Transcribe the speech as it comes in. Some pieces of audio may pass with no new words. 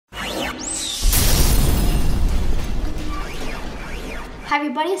Hi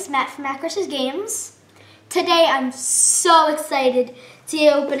everybody, it's Matt from Matt vs. Games. Today I'm so excited to be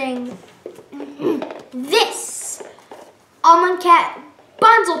opening this Amonkhet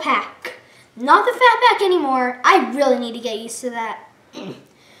bundle pack. Not the fat pack anymore. I really need to get used to that.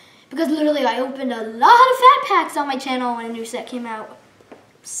 Because literally I opened a lot of fat packs on my channel when a new set came out. I'm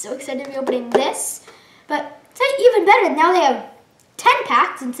so excited to be opening this. But it's even better, now they have 10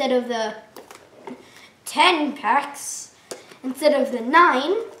 packs instead of the 10 packs. Instead of the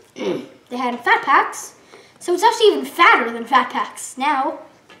 9, they had fat packs. So it's actually even fatter than fat packs now.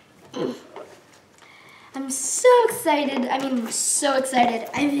 I'm so excited. So excited.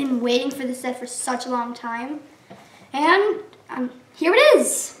 I've been waiting for this set for such a long time. And here it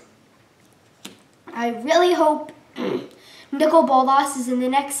is. I really hope Nicol Bolas is in the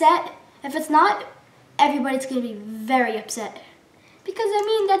next set. If it's not, everybody's going to be very upset. Because,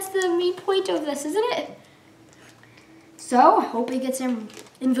 that's the main point of this, isn't it? So, I hope we get some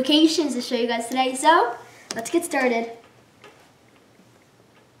invocations to show you guys today. So, let's get started.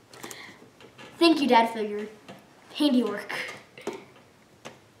 Thank you, Dad, for your handiwork.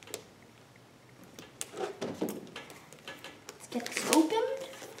 Let's get this open.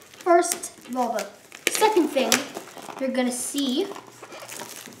 First, well, the second thing you're going to see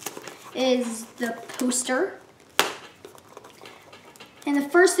is the poster. And the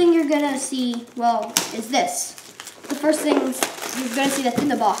first thing you're going to see, well, is this. The first thing you're going to see that's in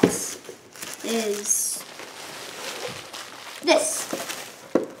the box is this.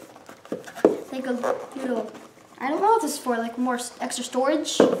 Like a little, I don't know what this is for, like more extra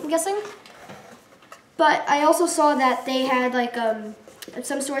storage, I'm guessing. But I also saw that they had like, at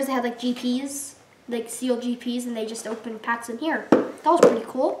some stores they had like GPs, like sealed GPs, and they just opened packs in here. That was pretty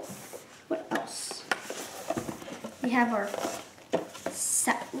cool. What else? We have our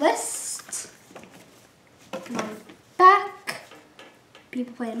set list. Back,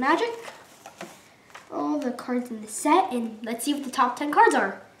 people playing Magic, all the cards in the set, and let's see what the top 10 cards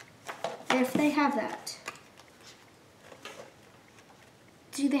are, if they have that.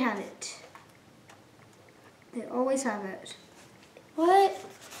 Do they have it? They always have it. What?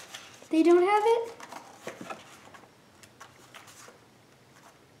 They don't have it?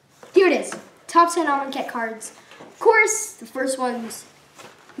 Here it is, top 10 Amonkhet cards. Of course, the first one's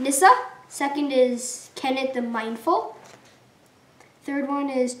Nissa. Second is Kenneth the Mindful. Third one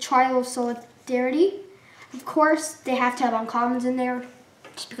is Trial of Solidarity. Of course, they have to have uncommons in there,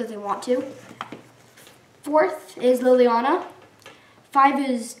 just because they want to. Fourth is Liliana. 5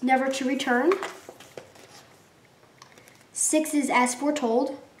 is Never to Return. 6 is As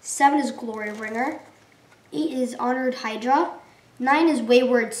Foretold. 7 is Glory Bringer. 8 is Honored Hydra. 9 is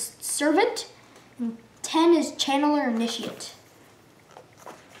Wayward Servant. And 10 is Channeler Initiate.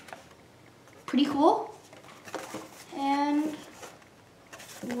 Pretty cool. And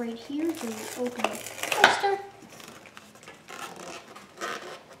right here, we open the poster.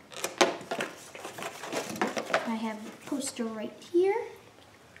 I have the poster right here.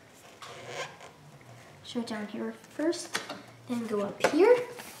 Show it down here first, then go up here.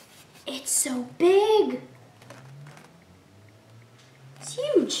 It's so big. It's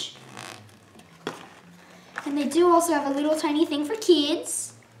huge. And they do also have a little tiny thing for kids.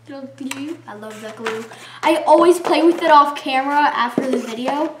 Little glue. I love that glue. I always play with it off camera after the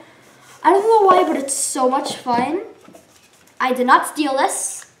video. I don't know why, but it's so much fun. I did not steal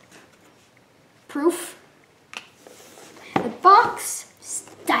this. Proof. The box,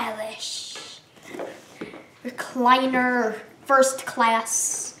 stylish. Recliner, first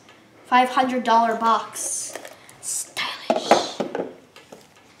class, $500 box. Stylish.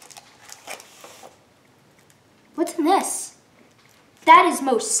 What's in this? That is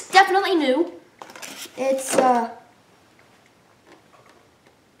most definitely new. It's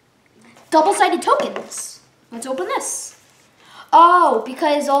double-sided tokens. Let's open this. Oh,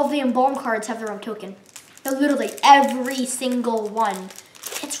 because all the embalm cards have their own token. They're literally every single one.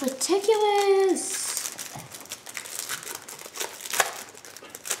 It's ridiculous.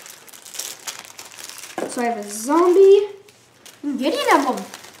 So I have a zombie. Gideon emblem.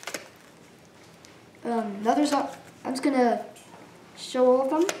 Another zombie. I'm just gonna show all of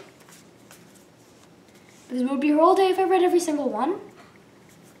them. This would be here all day if I read every single one.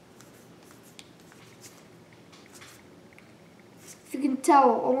 If you can tell,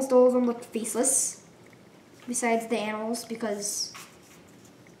 almost all of them look faceless. Besides the animals, because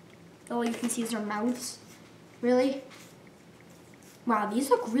all you can see is their mouths. Really? Wow, these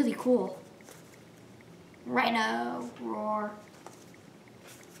look really cool. Rhino, roar.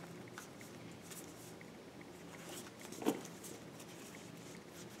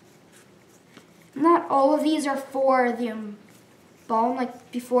 Not all of these are for the spawn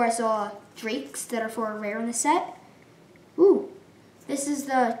like before I saw drakes that are for a rare in the set. Ooh, this is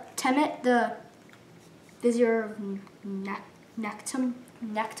the Temet, the Vizier Nectamon.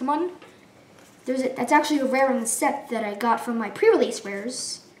 That's actually a rare in the set that I got from my pre-release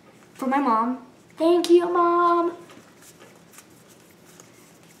rares for my mom. Thank you, Mom.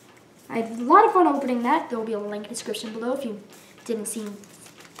 I had a lot of fun opening that. There will be a link in the description below if you didn't see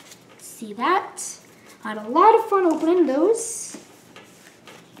that. I had a lot of fun opening those.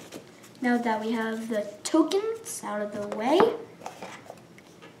 Now that we have the tokens out of the way,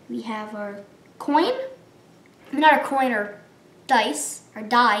 we have our coin. Not our coin, our dice, our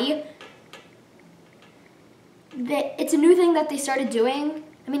die. It's a new thing that they started doing.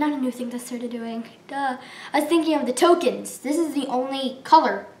 I mean, not a new thing they started doing. Duh. I was thinking of the tokens. This is the only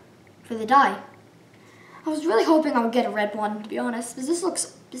color for the die. I was really hoping I would get a red one, to be honest,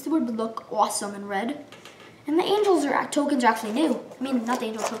 because this would look awesome in red. And the tokens are actually new. I mean, not the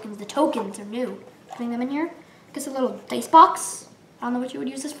angel tokens, the tokens are new. Putting them in here. Just a little dice box. I don't know what you would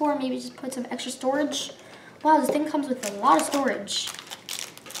use this for. Maybe just put some extra storage. Wow, this thing comes with a lot of storage.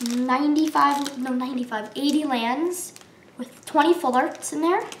 80 lands with 20 full arts in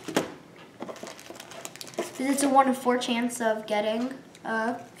there. Because it's a 1 in 4 chance of getting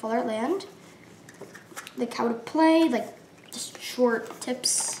a full art land. Like how to play, like just short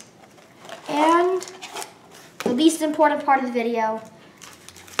tips. And the least important part of the video.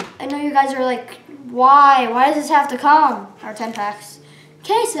 I know you guys are like, why? Why does this have to come? Our 10 packs.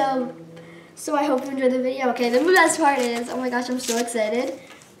 Okay, so I hope you enjoyed the video. Okay, the best part is, oh my gosh, I'm so excited.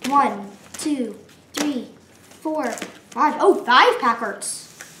 1, 2, 3, 4, 5. Oh, 5 pack arts.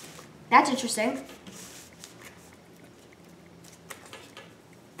 That's interesting.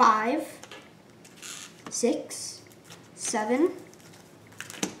 5, 6, 7,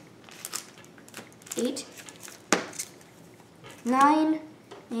 8, 9,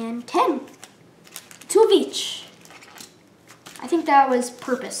 and 10. 2 of each. I think that was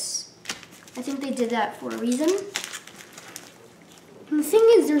purpose. I think they did that for a reason. And the thing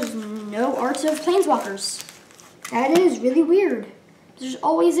is, there's no arts of planeswalkers. That is really weird. There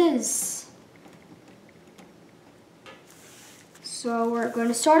always is. So we're going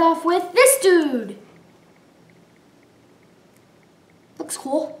to start off with this dude. Looks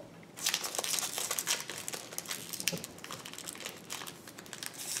cool.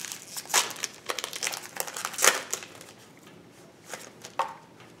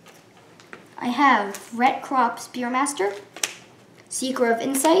 I have Red Crop Spearmaster, Seeker of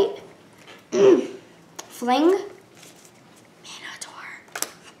Insight, Fling, Minotaur,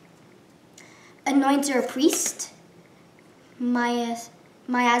 Anointer Priest,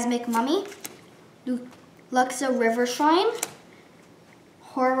 Miasmic Mummy, Luxa River Shrine,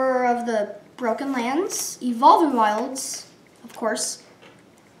 Horror of the Broken Lands, Evolving Wilds, of course,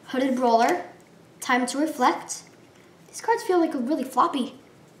 Hooded Brawler, Time to Reflect. These cards feel like really floppy.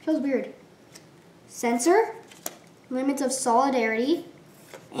 Feels weird. Censor, Limits of Solidarity,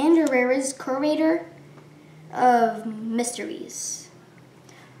 and Herrera's Curator of Mysteries.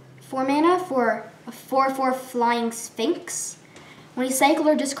 4 mana for a 4/4 Flying Sphinx. When you cycle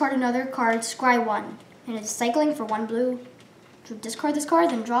or discard another card, scry 1. And it's cycling for 1 blue. To discard this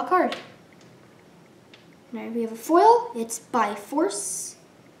card, then draw a card. Now we have a foil. It's by Force.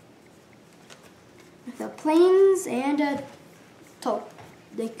 With a planes and a punch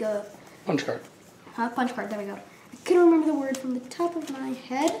card. Punch card, there we go. I couldn't remember the word from the top of my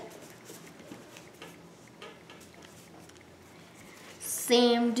head.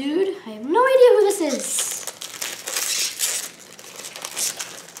 Same dude. I have no idea who this is.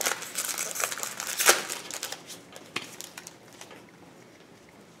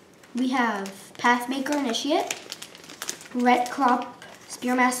 We have Pathmaker Initiate, Red Crop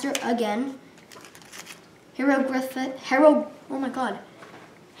Spearmaster again, Hieroglyph, oh my god,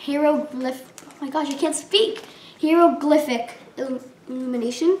 Hieroglyph, oh my gosh, I can't speak, Hieroglyphic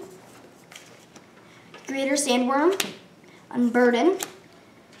Illumination, Greater Sandworm, Unburden,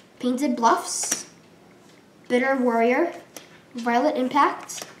 Painted Bluffs, Bitter Warrior, Violet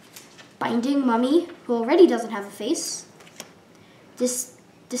Impact, Binding Mummy, who already doesn't have a face,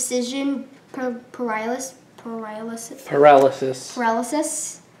 Decision Paralysis,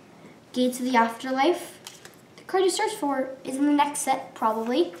 Gates of the Afterlife. The card you search for is in the next set,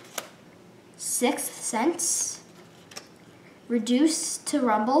 probably. Sixth Sense, Reduced to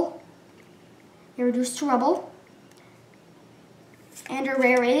Rubble, and a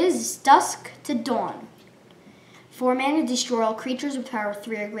rare is Dusk to Dawn. 4 mana, destroy all creatures with power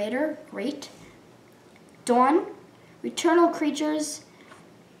 3 or greater. Great. Dawn, return all creatures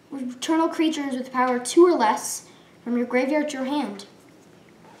with power 2 or less. from your graveyard to your hand.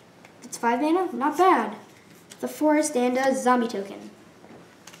 It's 5 mana, not bad. The forest and a zombie token.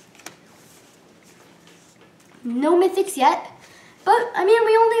 No mythics yet, but I mean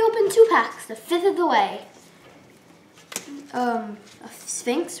we only opened 2 packs, the 5th of the way. A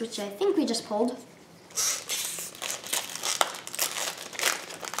Sphinx, which I think we just pulled.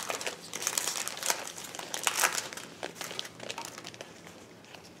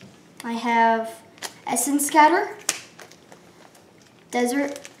 I have Essence Scatter,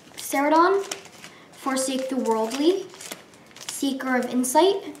 Desert Ceradon, Forsake the Worldly, Seeker of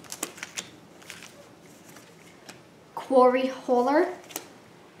Insight, Quarry Holer,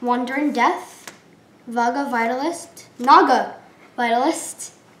 Wandering Death, Naga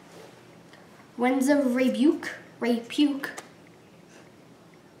Vitalist, Winds of Rebuke,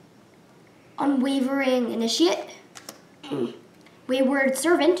 Unwavering Initiate, Wayward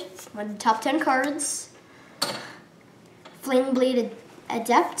Servant, one of the top 10 cards, Flameblade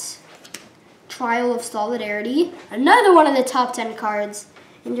Adept, Trial of Solidarity, another one of the top 10 cards.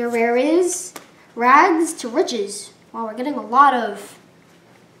 And your rare is Rags to Riches. Wow, we're getting a lot of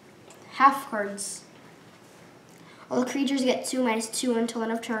half cards. All the creatures get 2/2 until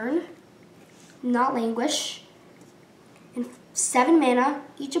end of turn. Not Languish. And 7 mana.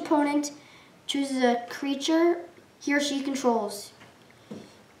 Each opponent chooses a creature he or she controls.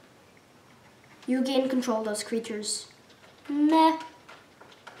 You gain control of those creatures. Meh.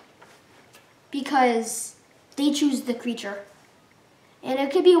 Because they choose the creature. And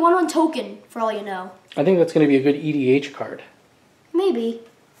it could be a 1/1 token, for all you know. I think that's going to be a good EDH card. Maybe.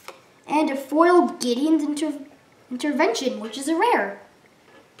 And a foil Gideon's Intervention, which is a rare.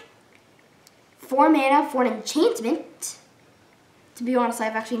 4 mana for an enchantment. To be honest,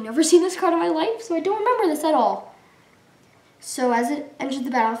 I've actually never seen this card in my life, so I don't remember this at all. So as it enters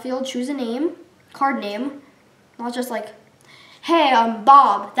the battlefield, choose a name, card name. Not just like, hey, I'm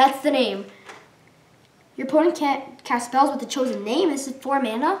Bob, that's the name. Your opponent can't cast spells with the chosen name. This is 4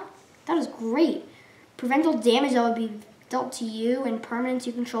 mana. That is great. Prevent all damage that would be dealt to you and permanents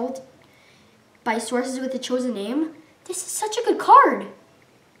you control by sources with the chosen name. This is such a good card, in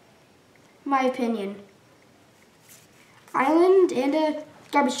my opinion. Island and a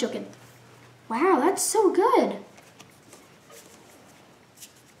garbage token. Wow, that's so good.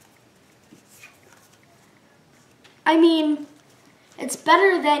 I mean, it's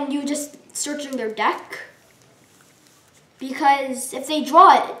better than you just searching their deck. Because if they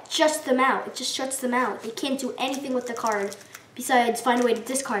draw it, it shuts them out. It just shuts them out. They can't do anything with the card besides find a way to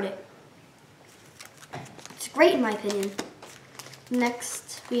discard it. It's great in my opinion.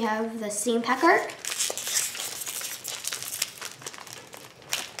 Next, we have the same pack art.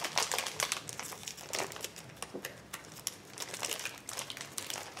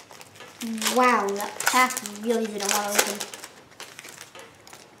 Wow, that pack really didn't want to open.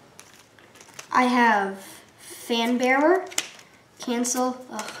 I have Fanbearer, Cancel,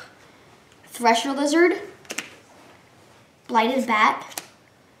 Thresher Lizard, Blighted Bat,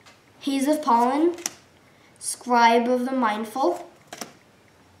 Haze of Pollen, Scribe of the Mindful,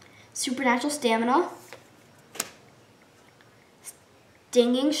 Supernatural Stamina,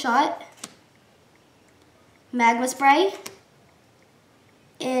 Stinging Shot, Magma Spray,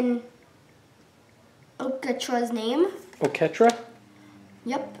 in Oketra's name. Oketra?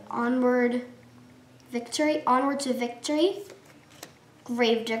 Yep. Onward to Victory.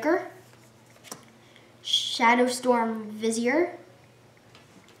 Gravedigger. Shadowstorm Vizier.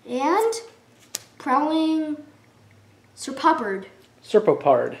 And Prowling Serpopard.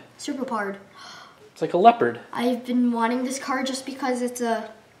 Serpopard. It's like a leopard. I've been wanting this card just because it's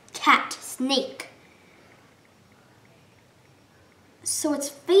a cat snake. So its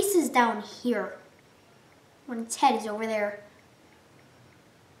face is down here, when its head is over there.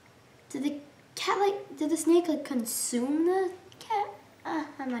 Did the snake like consume the cat?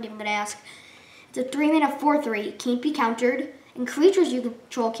 I'm not even gonna ask. It's a 3 mana 4/3, can't be countered, and creatures you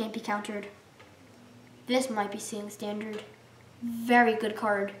control can't be countered. This might be seeing standard. Very good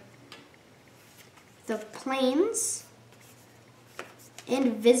card. The Plains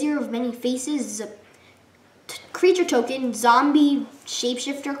and Vizier of Many Faces is a creature token, zombie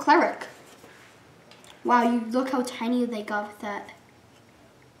shapeshifter cleric. Wow, you look how tiny they got with that.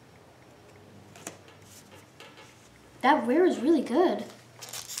 That rare is really good.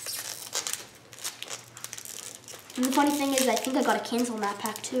 And the funny thing is, I think I got a cancel in that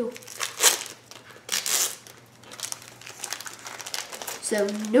pack too. So,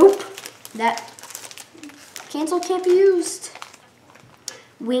 nope. That cancel can't be used.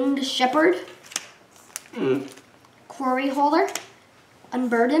 Winged Shepherd. Quarry Holer.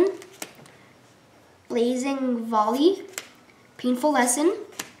 Unburden. Blazing Volley, Painful Lesson.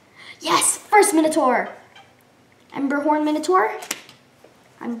 Yes, first Minotaur. Emberhorn Minotaur.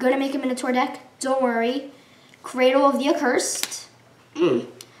 I'm gonna make a Minotaur deck, don't worry. Cradle of the Accursed.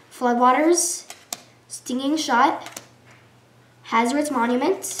 Floodwaters. Stinging Shot. Hazardous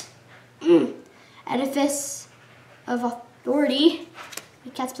Monument. Edifice of Authority.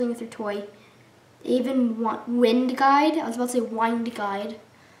 My cat's playing with her toy. Even Wind Guide. I was about to say Wind Guide.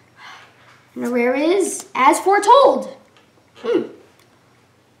 And the rare is As Foretold.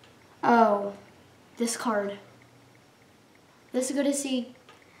 Oh, this card. This is good to see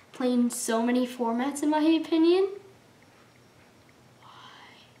playing so many formats in my opinion.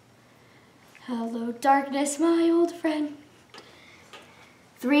 Hello, darkness, my old friend.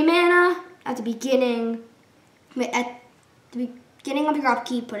 3 mana at the beginning. At the beginning of your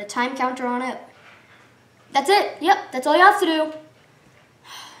upkeep, put a time counter on it. That's it. Yep, that's all you have to do.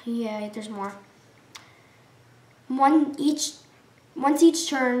 Yeah, there's more. Once each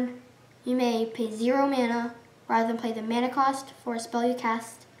turn, you may pay 0 mana rather than play the mana cost for a spell you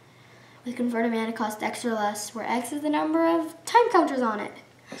cast with converted mana cost X or less, where X is the number of time counters on it.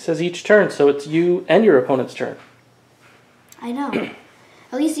 It says each turn, so it's you and your opponent's turn. I know.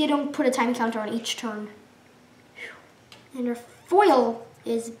 At least you don't put a time counter on each turn. And your foil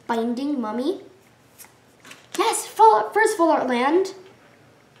is Binding Mummy. Yes, first full art land.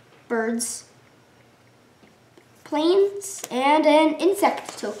 Birds. Planes, and an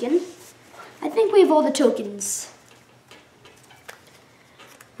insect token. I think we have all the tokens.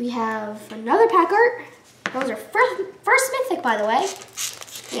 We have another pack art. That was our first mythic, by the way.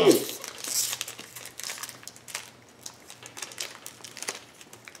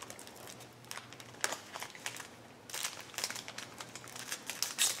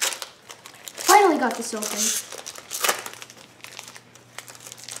 Finally got this open.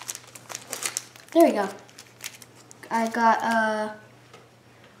 There we go. I got a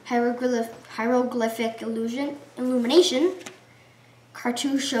hieroglyphic illumination,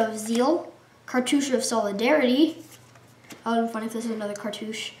 cartouche of zeal, cartouche of solidarity. That would be fun if this is another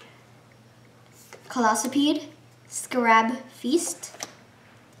cartouche. Colossopede, Scarab Feast,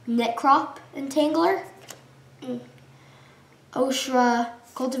 Netcrop Entangler, Oshra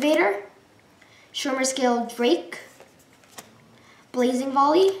Cultivator, Shimmer Scale Drake, Blazing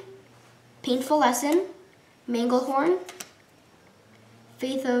Volley, Painful Lesson, Manglehorn,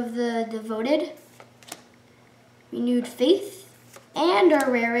 Faith of the Devoted, Renewed Faith, and our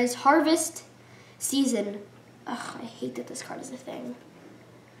rare is Harvest Season. Ugh, I hate that this card is a thing.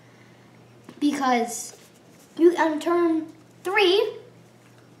 Because you on turn 3,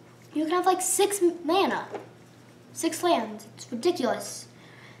 you can have like 6 mana. 6 lands. It's ridiculous.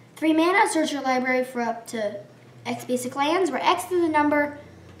 3 mana, search your library for up to X basic lands, where X is the number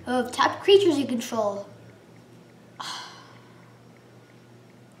of tapped creatures you control.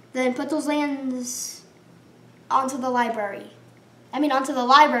 Then put those lands onto the library. Onto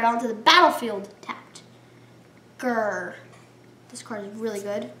the battlefield tapped. Grr. This card is really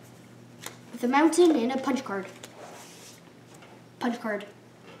good. With a mountain and a punch card. Punch card.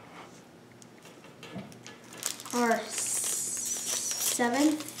 Our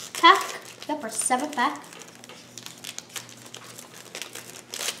 7th pack. Yep, our 7th pack.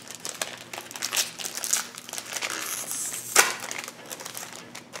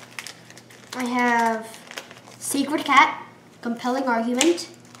 I have Sacred Cat, Compelling Argument,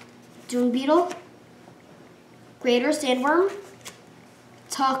 Dune Beetle, Greater Sandworm,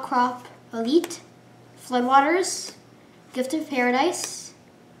 Tall Crop Elite, Floodwaters, Gift of Paradise,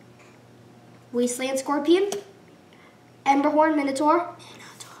 Wasteland Scorpion, Emberhorn Minotaur,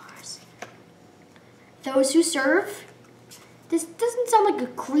 Minotaurs. Those Who Serve. This doesn't sound like a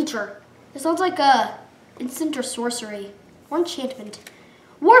creature. This sounds like a instant or sorcery or enchantment.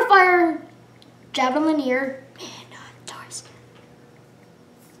 Warfire, Javelineer, Minotaurs.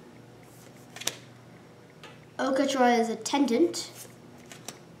 Okatra's Attendant,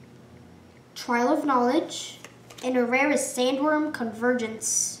 Trial of Knowledge, and a rare is Sandworm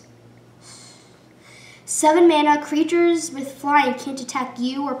Convergence. 7 mana, creatures with flying can't attack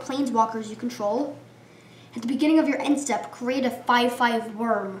you or planeswalkers you control. At the beginning of your end step, create a 5/5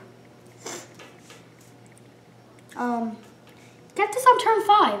 worm. Get this on turn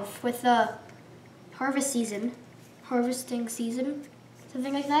 5 with the harvesting season,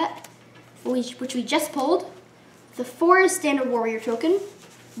 something like that, which we just pulled. The 4 is Standard Warrior token,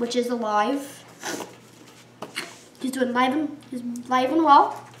 which is alive. He's doing live and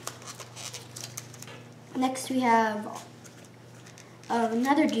well. Next we have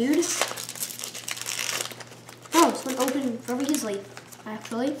another dude. Oh, this one opened very easily,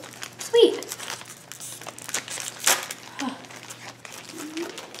 actually. Sweet.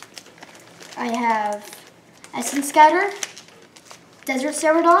 I have Essence Scatter, Desert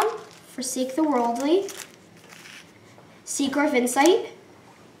Celadon, Forsake the Worldly, Seeker of Insight,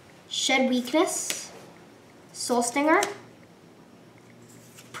 Shed Weakness, Soul Stinger,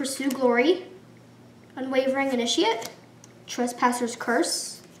 Pursue Glory, Unwavering Initiate, Trespasser's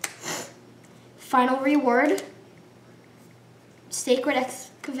Curse, Final Reward, Sacred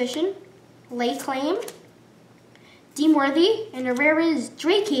Excavation, Lay Claim, Deem Worthy, and a rare is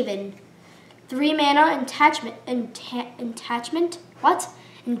Drakehaven. 3 mana enchantment.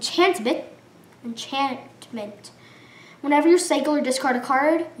 Whenever you cycle or discard a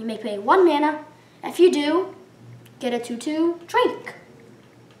card, you may pay 1 mana. If you do, get a 2/2 Drake.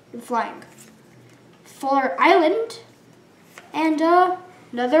 You're flying. Fuller Island, and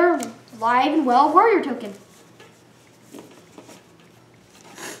another Live and Well Warrior token.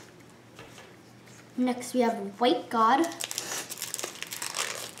 Next we have White God.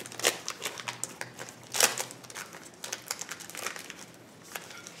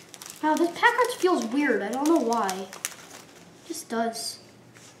 Wow, this pack art feels weird. I don't know why. It just does.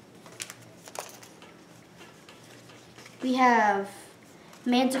 We have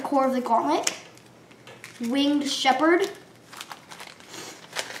Manticore of the Gauntlet, Winged Shepherd,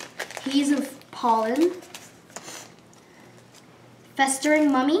 Haze of Pollen,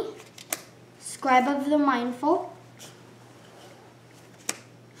 Festering Mummy, Scribe of the Mindful.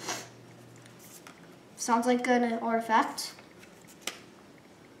 Sounds like an artifact.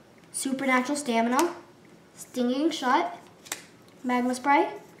 Supernatural Stamina, Stinging Shot, Magma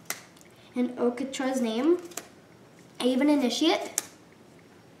Spray, and Okatra's Name, Aven Initiate,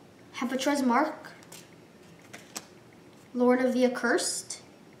 Hepatra's Mark, Lord of the Accursed,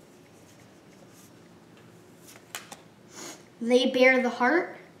 They Bear the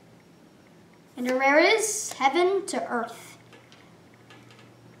Heart, and a rare is Heaven to Earth.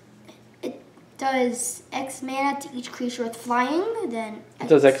 It does X mana to each creature with flying, then It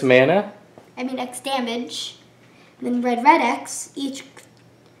does X mana? I mean X damage. Then red X, each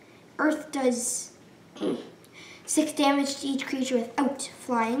Earth does 6 damage to each creature without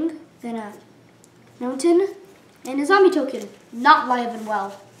flying. Then a mountain and a zombie token, not Live and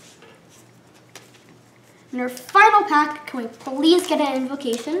Well. In our final pack, can we please get an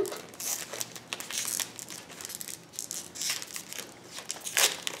invocation?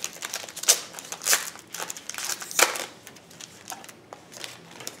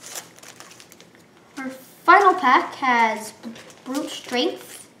 Our final pack has Brute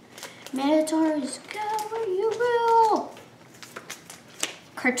Strength, Minotaurs, go where you will,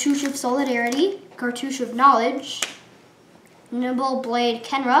 Cartouche of Solidarity, Cartouche of Knowledge, Nimble Blade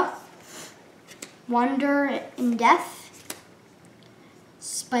Kenra, Wander in Death,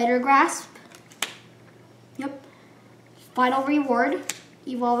 Spider Grasp, Final Reward,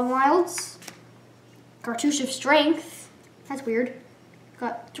 Evolving Wilds, Cartouche of Strength, that's weird,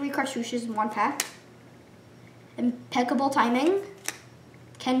 got 3 cartouches in 1 pack, Impeccable Timing,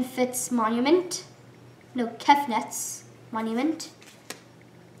 Kefnet's Monument,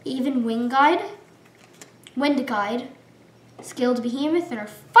 Even Wind Guide, Skilled Behemoth, and our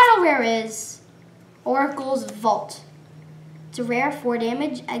final rare is Oracle's Vault. It's a rare, 4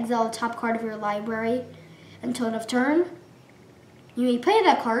 damage, exile the top card of your library until end of turn. You may play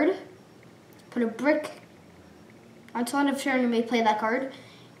that card, put a brick, until end of turn you may play that card,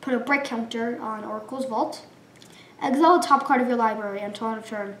 put a brick counter on Oracle's Vault. Exile the top card of your library until end of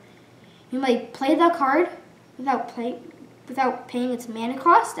turn. You may play that card without paying its mana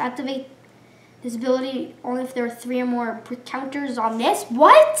cost. Activate this ability only if there are 3 or more brick counters on this.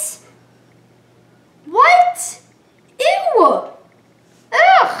 What? What? Ew!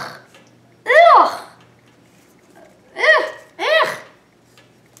 Ugh! Ugh! Ugh! Ugh!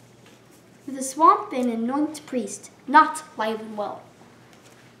 With a Swamp and Anoint Priest, not Live and Well.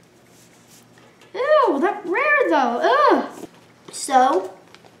 Ew, that's rare though. Ugh. So,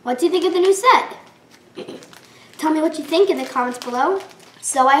 what do you think of the new set? Tell me what you think in the comments below.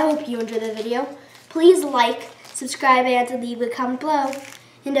 So I hope you enjoyed the video. Please like, subscribe, and leave a comment below.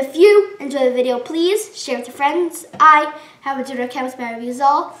 And if you enjoyed the video, please share with your friends. I have a Twitter account, it's Matt Reviews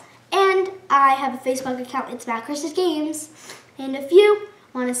All, and I have a Facebook account, it's Matt Chris's Games. And if you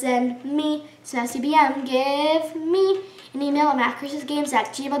want to send me some SCBM, give me an email at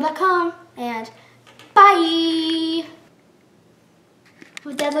mattchrisgames@gmail.com. And bye!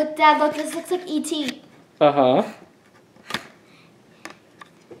 Oh, Dad, look, this looks like E.T. Uh-huh.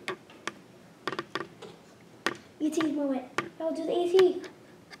 E.T. moment. Oh, just E.T.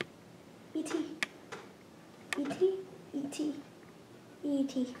 E.T. E.T. E.T.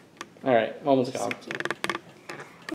 E.T. All right, almost gone. So cute.